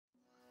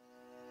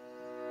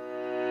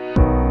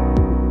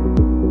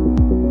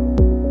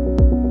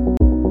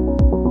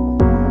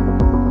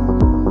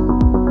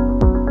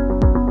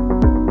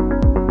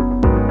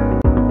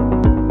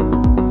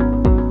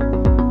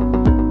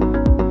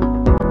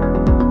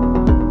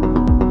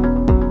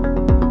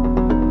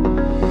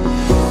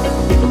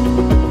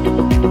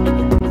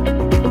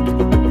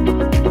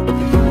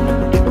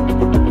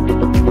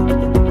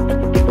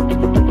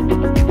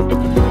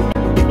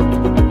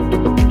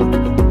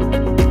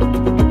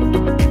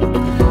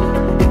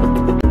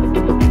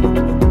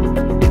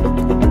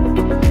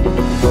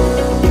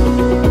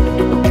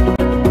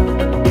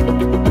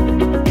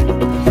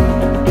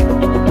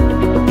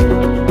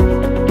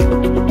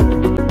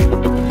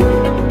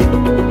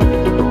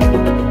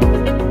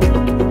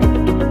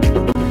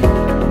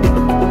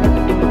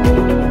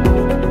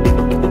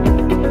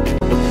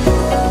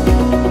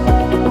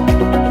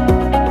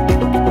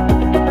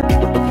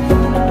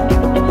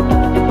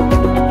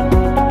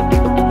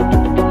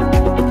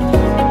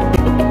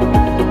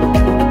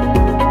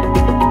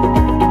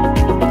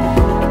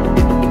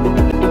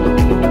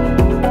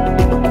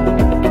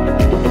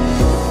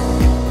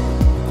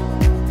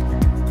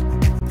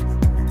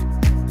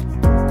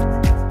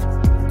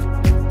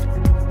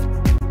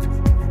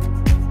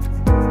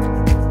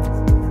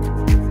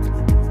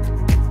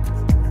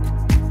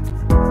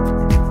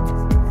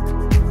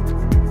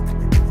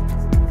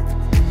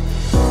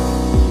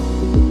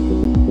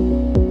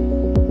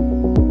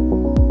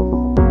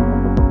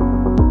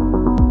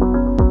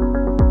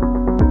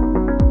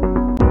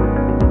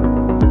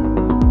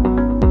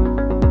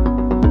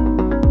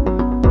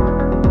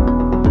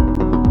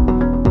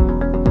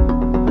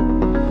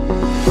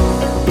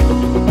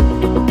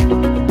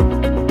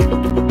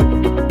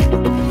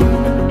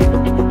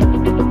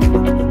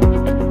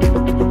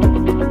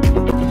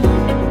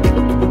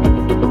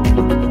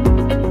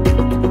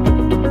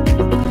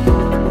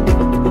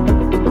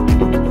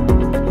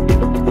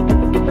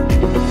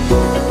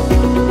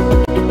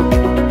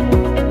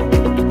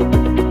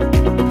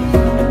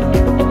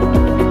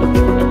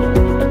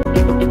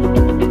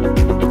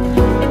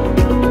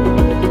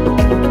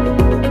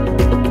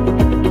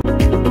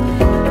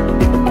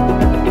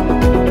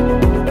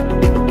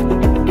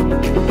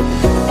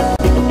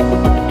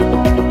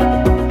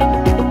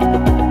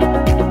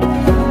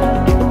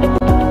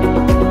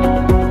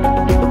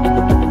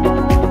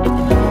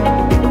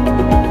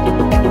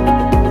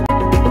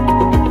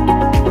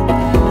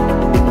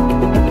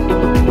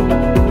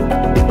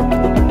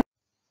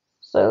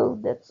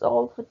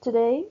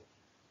today.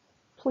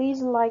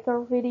 Please like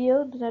our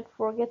video, do not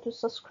forget to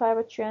subscribe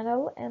our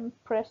channel and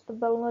press the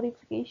bell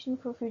notification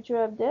for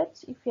future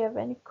updates. If you have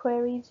any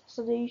queries,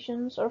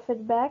 suggestions or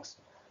feedbacks,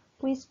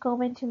 please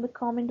comment in the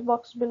comment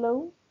box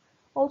below.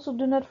 Also,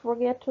 do not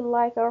forget to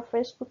like our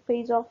Facebook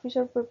page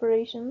Officer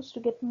Preparations to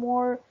get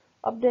more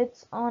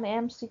updates on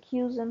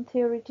MCQs and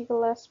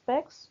theoretical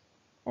aspects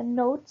and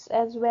notes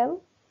as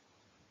well.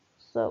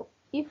 So,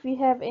 if you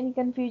have any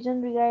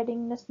confusion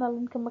regarding national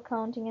income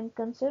accounting and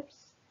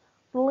concepts,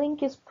 the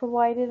link is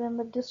provided in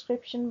the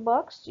description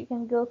box. You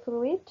can go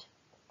through it.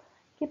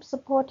 Keep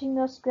supporting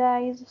us,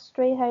 guys.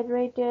 Stay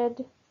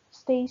hydrated,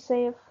 stay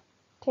safe,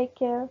 take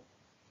care.